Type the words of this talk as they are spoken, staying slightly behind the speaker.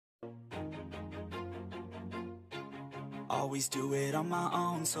Always do it on my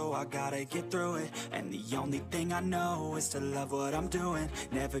own, so I gotta get through it. And the only thing I know is to love what I'm doing.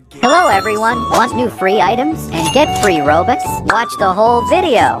 Never get. Hello everyone, want new free items and get free robux? Watch the whole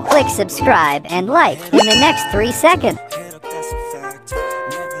video, click subscribe and like in the next 3 seconds.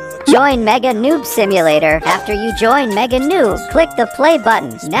 Join Mega Noob Simulator. After you join Mega Noob, click the play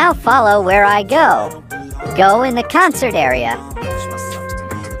button. Now follow where I go. Go in the concert area.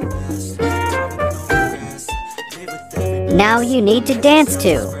 Now you need to dance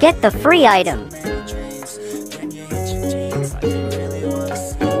to get the free item.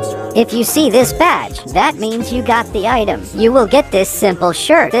 If you see this badge, that means you got the item. You will get this simple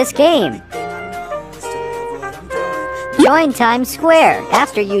shirt this game. Join Times Square.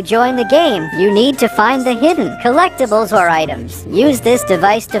 After you join the game, you need to find the hidden collectibles or items. Use this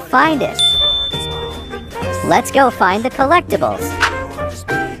device to find it. Let's go find the collectibles.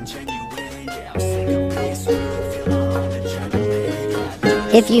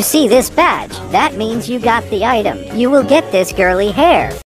 If you see this badge, that means you got the item. You will get this girly hair.